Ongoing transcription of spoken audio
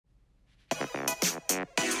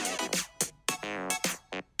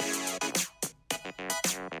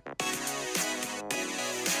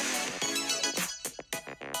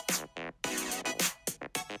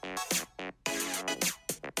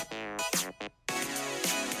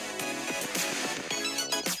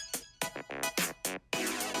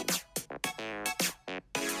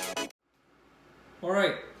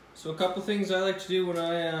Alright, so a couple things I like to do when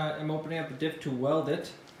I am opening up a diff to weld it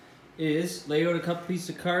is lay out a couple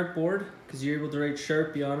pieces of cardboard, because you're able to write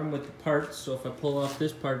Sharpie on them with the parts. So if I pull off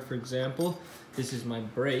this part, for example, this is my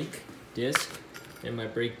brake disc and my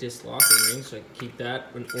brake disc locking ring, so I can keep that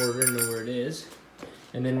in order and know where it is.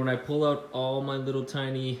 And then when I pull out all my little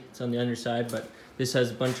tiny, it's on the underside, but this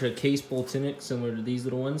has a bunch of case bolts in it, similar to these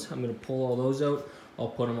little ones. I'm going to pull all those out. I'll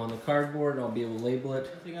put them on the cardboard and I'll be able to label it.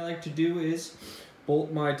 The thing I like to do is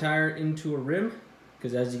bolt my tire into a rim,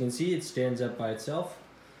 because as you can see, it stands up by itself.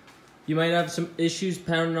 You might have some issues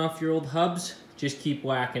pounding off your old hubs. Just keep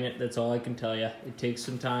whacking it, that's all I can tell you. It takes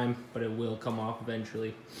some time, but it will come off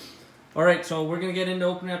eventually. Alright, so we're going to get into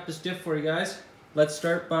opening up this diff for you guys. Let's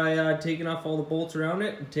start by taking off all the bolts around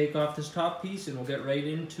it and take off this top piece, and we'll get right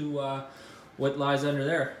into what lies under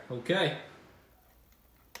there. Okay.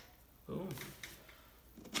 Boom.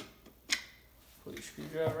 Pull your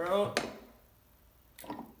screwdriver out.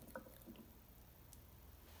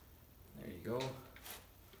 There you go.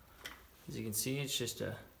 As you can see, it's just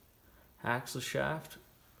a axle shaft,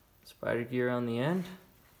 spider gear on the end.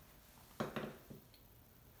 And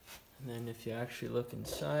then if you actually look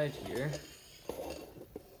inside here, so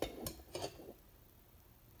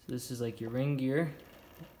this is like your ring gear.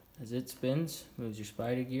 As it spins, moves your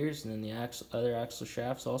spider gears, and then the other axle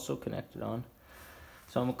shaft's also connected on.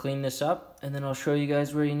 So I'm gonna clean this up, and then I'll show you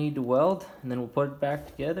guys where you need to weld, and then we'll put it back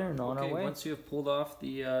together and on our way. Once you have pulled off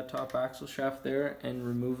the top axle shaft there and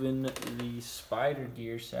removing the spider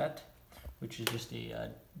gear set, which is just a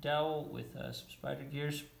dowel with some spider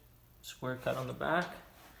gears, square cut on the back.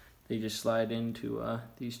 They just slide into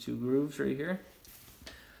these two grooves right here.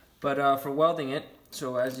 But for welding it,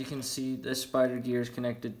 so as you can see, this spider gear is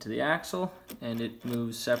connected to the axle and it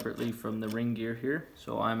moves separately from the ring gear here.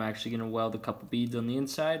 So I'm actually going to weld a couple beads on the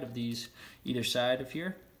inside of these, either side of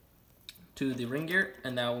here, to the ring gear,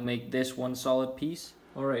 and that will make this one solid piece.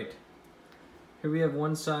 Alright, here we have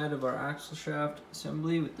one side of our axle shaft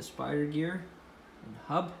assembly with the spider gear and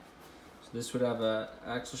hub. So this would have a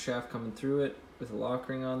axle shaft coming through it with a lock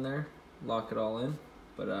ring on there, lock it all in.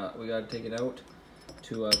 But we got to take it out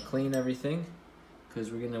to clean everything, because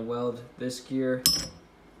we're going to weld this gear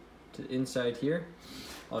to the inside here.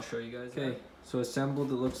 I'll show you guys. Okay, so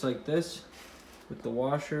assembled it looks like this with the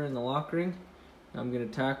washer and the lock ring. I'm going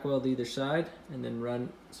to tack weld either side and then run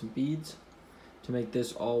some beads to make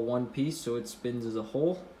this all one piece so it spins as a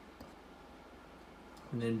whole.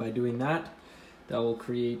 And then by doing that, that will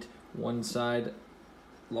create one side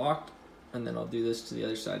locked, and then I'll do this to the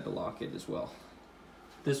other side to lock it as well.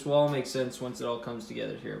 This will all make sense once it all comes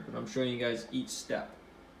together here, but I'm showing you guys each step.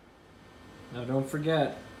 Now don't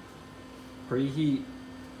forget, preheat.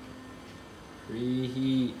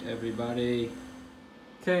 Preheat, everybody.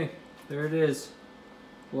 Okay, there it is.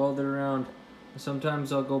 Weld it around.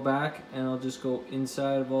 Sometimes I'll go back and I'll just go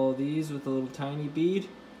inside of all of these with a little tiny bead,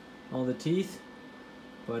 all the teeth.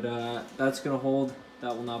 But that's gonna hold,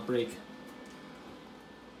 that will not break.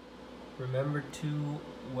 Remember to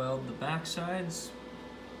weld the back sides,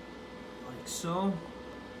 like so,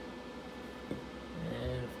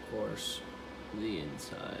 and of course the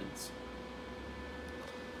insides.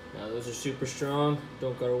 Now those are super strong,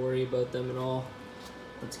 don't gotta worry about them at all.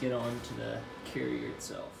 Let's get on to the carrier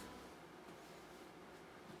itself.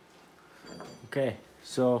 Okay,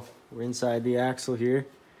 so we're inside the axle here.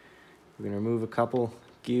 We're gonna remove a couple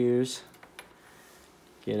gears,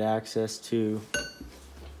 get access to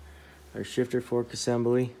our shifter fork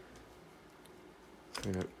assembly.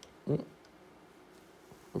 We're gonna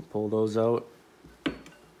we'll pull those out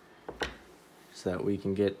so that we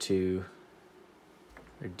can get to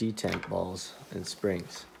our detent balls and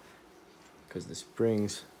springs, because the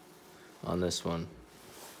springs on this one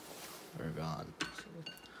are gone.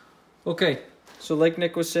 Okay, so like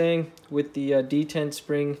Nick was saying, with the detent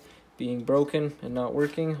spring being broken and not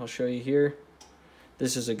working, I'll show you here.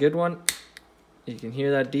 This is a good one. You can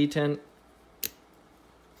hear that detent.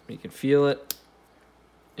 You can feel it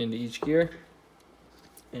into each gear.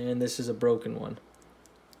 And this is a broken one.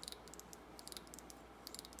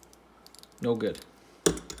 No good.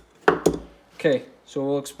 Okay, so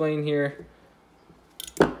we'll explain here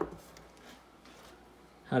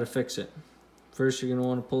how to fix it. First, you're going to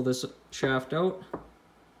want to pull this shaft out.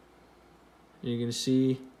 You're going to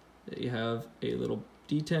see that you have a little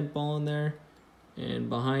detent ball in there, and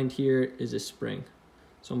behind here is a spring.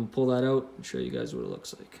 So I'm going to pull that out and show you guys what it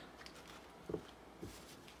looks like.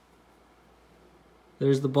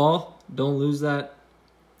 There's the ball. Don't lose that.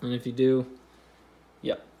 And if you do,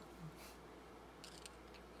 yep.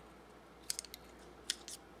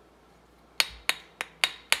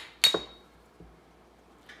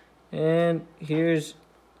 And here's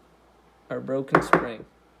our broken spring.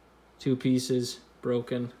 2 pieces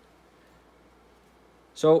broken.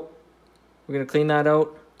 So we're gonna clean that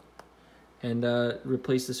out and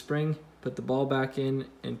replace the spring, put the ball back in,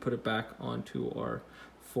 and put it back onto our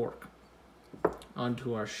fork,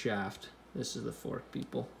 onto our shaft. This is the fork,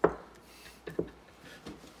 people.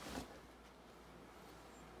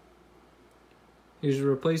 Here's a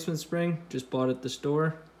replacement spring, just bought at the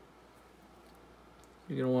store.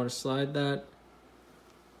 You're gonna want to slide that.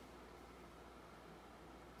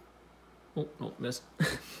 Oh, no, missed.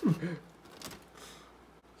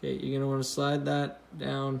 Okay, you're gonna want to slide that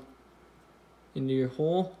down into your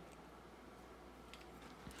hole.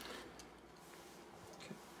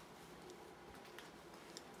 Okay.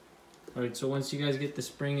 All right, so once you guys get the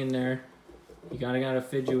spring in there, you gotta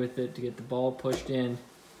fidget with it to get the ball pushed in,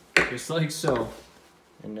 just like so.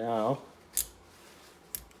 And now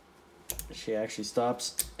she actually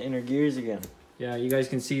stops in her gears again. Yeah, you guys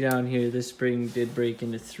can see down here, this spring did break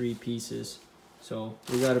into 3 pieces. So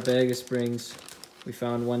we got a bag of springs. We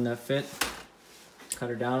found one that fit, cut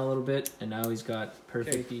her down a little bit, and now he's got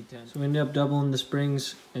perfect E10. So we ended up doubling the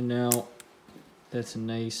springs, and now that's a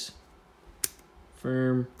nice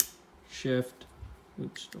firm shift.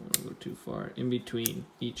 Oops, don't want to go too far. In between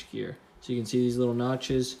each gear. So you can see these little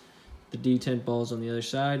notches, the detent balls on the other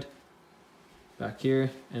side, back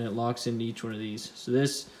here, and it locks into each one of these. So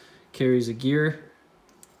this carries a gear,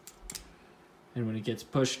 and when it gets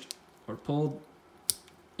pushed or pulled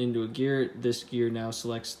into a gear, this gear now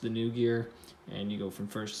selects the new gear, and you go from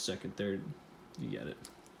first to second, third. You get it.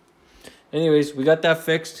 Anyways, we got that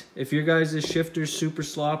fixed. If your guys' shifter's super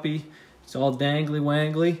sloppy, it's all dangly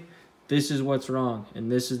wangly, this is what's wrong,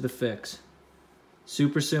 and this is the fix.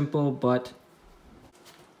 Super simple, but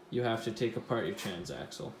you have to take apart your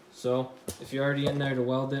transaxle. So if you're already in there to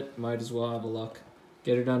weld it, might as well have a look.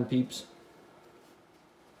 Get her done, peeps.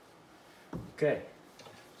 Okay,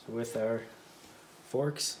 so with our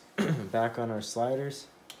forks back on our sliders,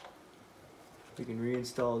 we can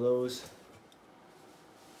reinstall those.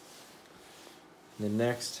 And then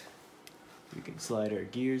next, we can slide our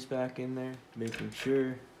gears back in there, making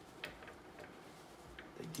sure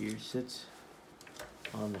the gear sits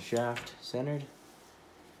on the shaft centered.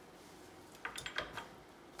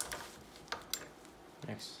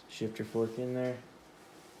 Next, shifter fork in there,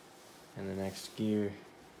 and the next gear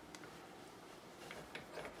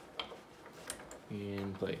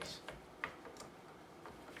in place.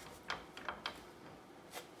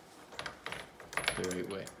 The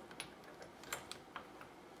right way.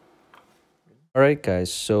 Alright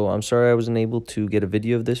guys, so I'm sorry I wasn't able to get a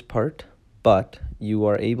video of this part, but you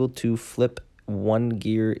are able to flip one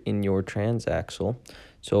gear in your transaxle.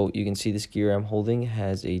 So you can see this gear I'm holding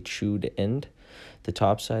has a chewed end. The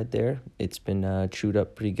top side there, it's been chewed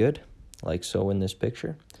up pretty good, like so in this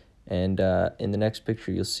picture. And in the next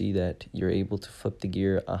picture, you'll see that you're able to flip the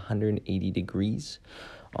gear 180 degrees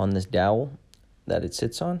on this dowel that it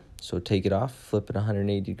sits on. So take it off, flip it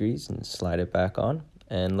 180 degrees, and slide it back on.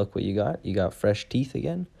 And look what you got. You got fresh teeth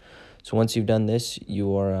again. So once you've done this,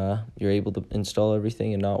 you're able to install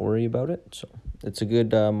everything and not worry about it. So it's a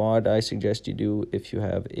good mod I suggest you do if you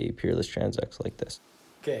have a Peerless transaxle like this.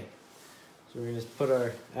 Okay, so we're going to put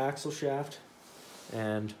our axle shaft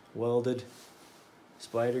and welded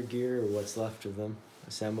spider gear, or what's left of them,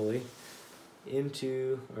 assembly,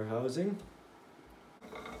 into our housing.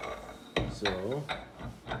 So,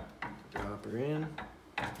 drop her in.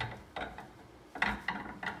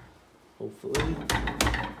 Hopefully.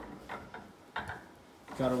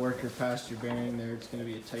 Gotta work her past your bearing there, it's gonna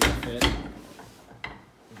be a tight fit.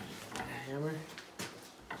 Hammer.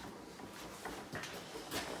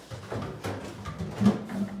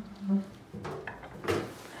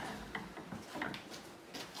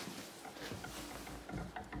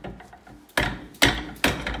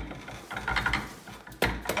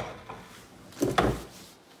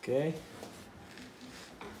 Okay.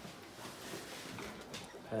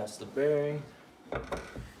 Pass the bearing.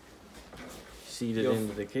 Seat it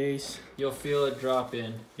into the case. You'll feel it drop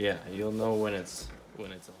in. Yeah, you'll know when it's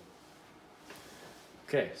on.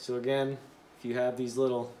 Okay, so again, if you have these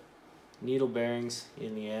little needle bearings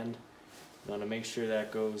in the end, you want to make sure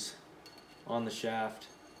that goes on the shaft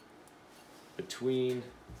between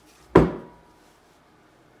the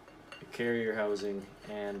carrier housing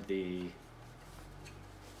and the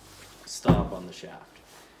stop on the shaft.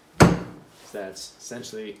 That's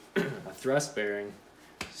essentially a thrust bearing.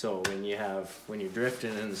 So when you're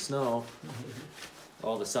drifting in the snow,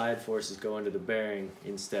 all the side forces go into the bearing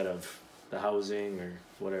instead of the housing or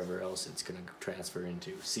whatever else it's going to transfer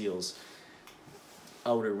into. Seals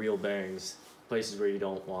outer wheel bearings places where you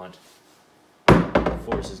don't want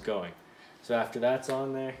forces going. So after that's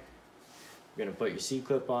on there, you're gonna put your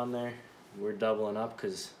C-clip on there. We're doubling up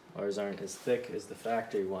because ours aren't as thick as the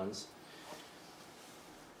factory ones.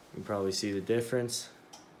 You can probably see the difference.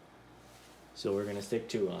 So we're gonna stick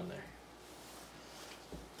 2 on there.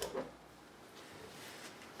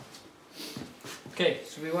 Okay,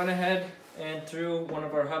 so we went ahead and threw one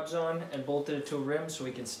of our hubs on and bolted it to a rim so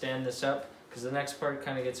we can stand this up, because the next part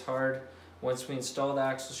kind of gets hard once we install the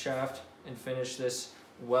axle shaft and finish this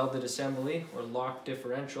welded assembly or lock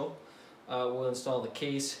differential. We'll install the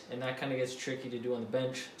case, and that kind of gets tricky to do on the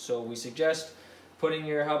bench, so we suggest putting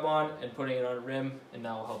your hub on and putting it on a rim, and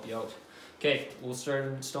that will help you out. Okay, we'll start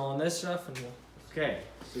installing this stuff and we'll... Okay,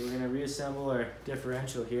 so we're gonna reassemble our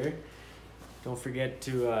differential here. Don't forget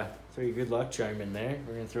to throw your good luck charm in there.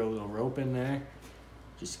 We're gonna throw a little rope in there,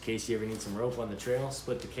 just in case you ever need some rope on the trail.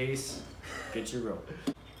 Split the case, get your rope.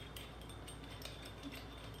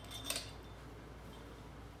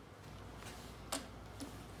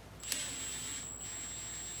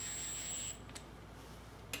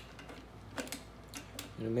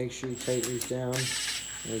 Gonna make sure you tighten these down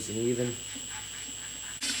nice and even.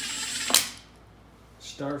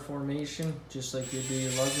 Star formation, just like you do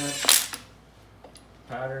your lug nut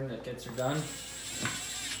pattern that gets her done.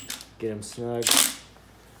 Get them snug,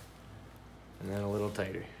 and then a little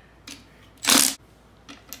tighter.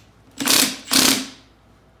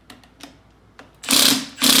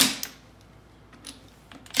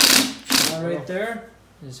 That right there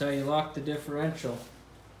is how you lock the differential.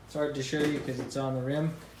 It's hard to show you because it's on the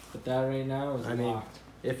rim, but that right now is locked.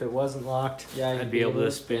 If it wasn't locked, Yeah, I'd be able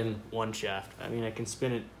to spin one shaft. I mean, I can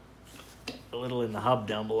spin it a little in the hub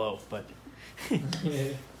down below, but...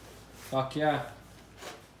 Fuck yeah.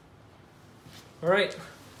 Alright,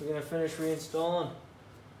 we're gonna finish reinstalling.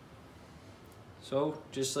 So,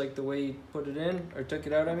 just like the way you put it in, or took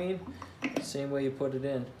it out I mean, same way you put it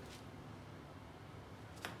in.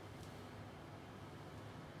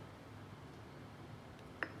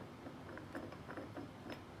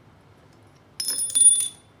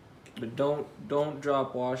 But don't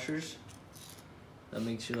drop washers. That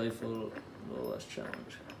makes your life a little less challenging.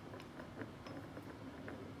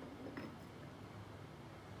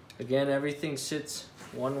 Again, everything sits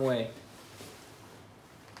one way.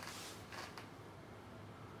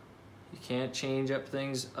 You can't change up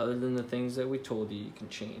things other than the things that we told you can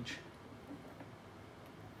change.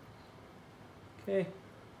 Okay,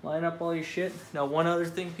 line up all your shit. Now one other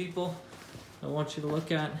thing, people, I want you to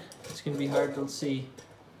look at. It's gonna be hard to see.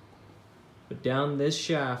 But down this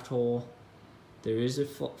shaft hole, there is a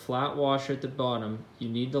flat washer at the bottom. You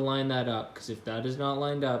need to line that up, because if that is not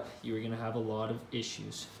lined up, you're going to have a lot of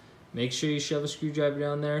issues. Make sure you shove a screwdriver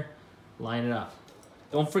down there, line it up.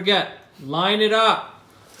 Don't forget, line it up!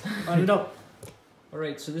 Line it up.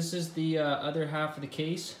 Alright, so this is the other half of the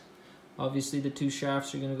case. Obviously the 2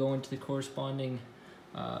 shafts are going to go into the corresponding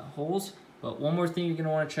holes. But one more thing you're going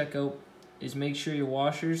to want to check out is make sure your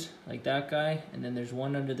washers, like that guy, and then there's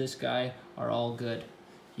one under this guy, are all good.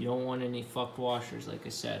 You don't want any fucked washers, like I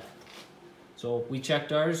said. So we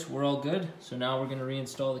checked ours, we're all good. So now we're gonna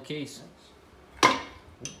reinstall the case.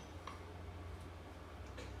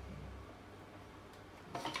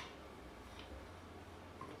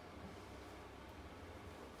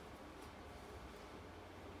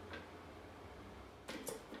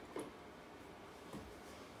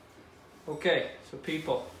 Okay, so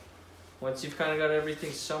people, once you've kind of got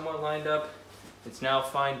everything somewhat lined up, it's now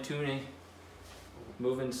fine tuning,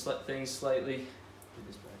 moving things slightly.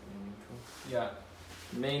 Yeah,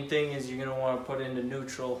 the main thing is you're going to want to put into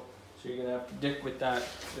neutral, so you're going to have to dick with that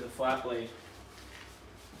to the flat blade.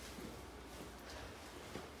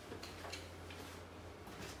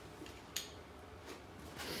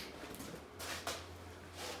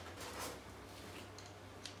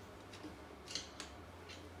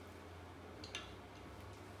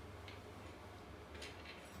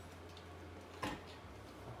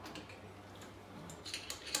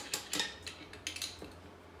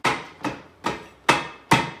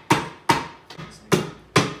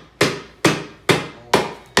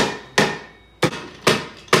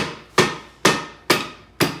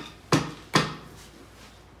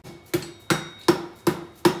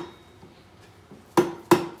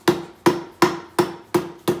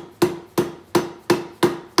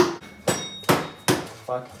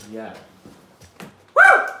 Fuck yeah.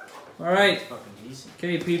 Woo! Alright. Fucking easy.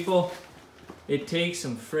 Okay, people. It takes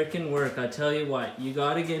some frickin' work. I tell you what. You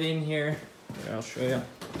gotta get in here. Here, I'll show you.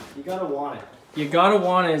 You gotta want it. You gotta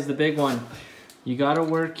want it is the big one. You gotta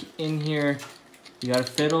work in here. You gotta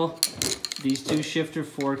fiddle these 2 shifter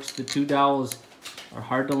forks, the 2 dowels, are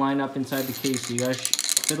hard to line up inside the case. So you guys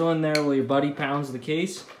fiddle in there while your buddy pounds the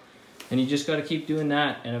case, and you just got to keep doing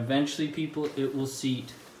that, and eventually, people, it will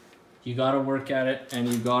seat. You got to work at it, and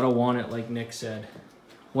you got to want it, like Nick said.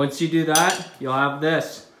 Once you do that, you'll have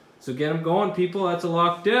this. So get them going, people. That's a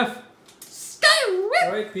lock diff.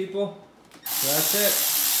 All right, people. So that's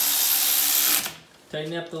it.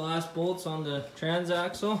 Tighten up the last bolts on the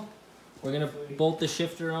transaxle. We're gonna bolt the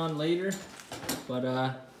shifter on later,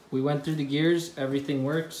 but we went through the gears. Everything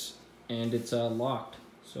works, and it's locked.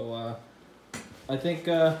 So I think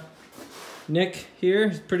Nick here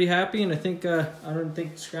is pretty happy, and I think I don't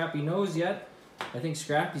think Scrappy knows yet. I think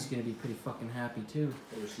Scrappy's gonna be pretty fucking happy too.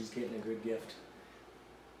 Oh, she's getting a good gift.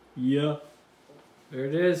 Yeah. There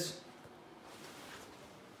it is.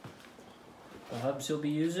 The hubs he'll be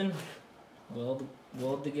using, weld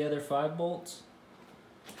together 5 bolts.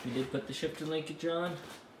 We did put the shifter linkage on.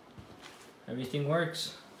 Everything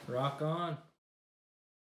works. Rock on.